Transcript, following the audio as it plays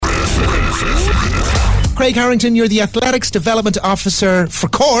Craig Harrington, you're the Athletics Development Officer for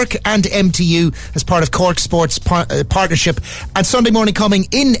Cork and MTU as part of Cork Sports Partnership. And Sunday morning coming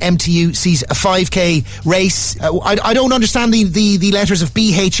in MTU sees a 5k race. I don't understand the letters of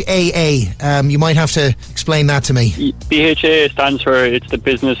BHAA. You might have to explain that to me. BHAA stands for, it's the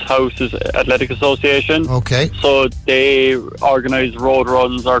Business Houses Athletic Association. Okay. So they organise road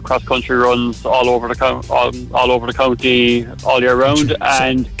runs or cross-country runs all over the county all year round.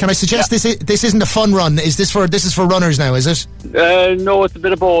 And can I suggest this isn't a fun run? This is for runners now, is it? No, it's a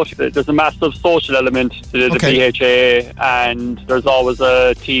bit of both. There's a massive social element to the BHA, and there's always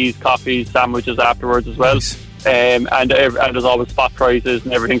teas, coffees, sandwiches afterwards as well. Nice. And there's always spot prizes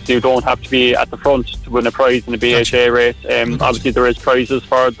and everything, so you don't have to be at the front to win a prize in a BHA race. Obviously there is prizes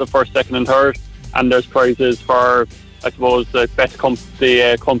for the first, second and third, and there's prizes for, I suppose, the best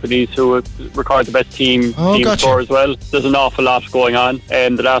companies who record the best team score as well. There's an awful lot going on.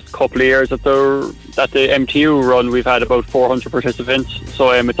 The last couple of years at the MTU run, we've had about 400 participants,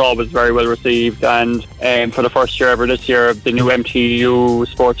 so it's always very well received. And for the first year ever this year, the new MTU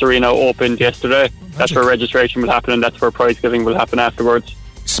Sports Arena opened yesterday. That's where registration will happen, and that's where prize giving will happen afterwards.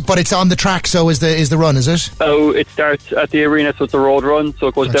 But it's on the track, so is the run, is it? Oh, it starts at the arena, so it's a road run, so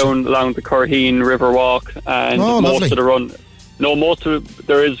it goes down along the Corheen River Walk, and most of the run... No,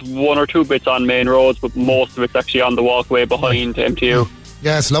 there is one or two bits on main roads, but most of it's actually on the walkway behind MTU.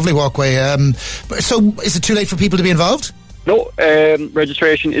 Yeah, it's a lovely walkway. So is it too late for people to be involved? No,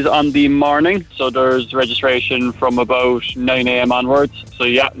 registration is on the morning, so there's registration from about 9 a.m. onwards. So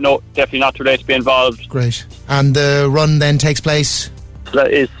yeah, no, definitely not too late to be involved. Great. And the run then takes place? So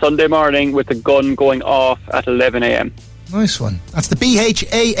that is Sunday morning with the gun going off at 11 a.m. Nice one. That's the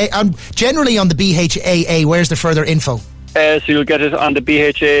BHAA. Generally on the BHAA, where's the further info? So you'll get it on the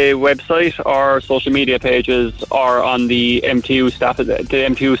BHA website or social media pages, or on the MTU Staff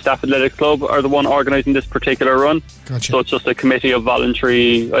Athletics Club are the one organising this particular run. Gotcha. So it's just a committee of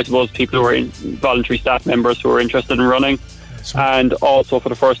voluntary, I suppose, people who are voluntary staff members who are interested in running. And also for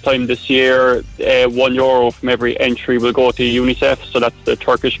the first time this year, €1 from every entry will go to UNICEF. So that's the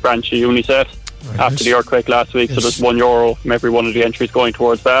Turkish branch of UNICEF after the earthquake last week. Yes. So there's €1 from every one of the entries going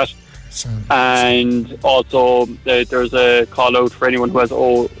towards that. And also there's a call out for anyone who has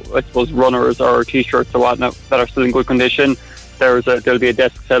I suppose runners or t-shirts or whatnot that are still in good condition. There'll be a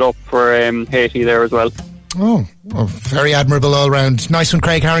desk set up for Haiti there as well. Oh, very admirable all round. Nice one,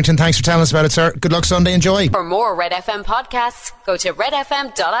 Craig Harrington. Thanks for telling us about it, sir. Good luck Sunday. Enjoy. For more Red FM podcasts, go to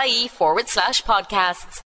redfm.ie/podcasts.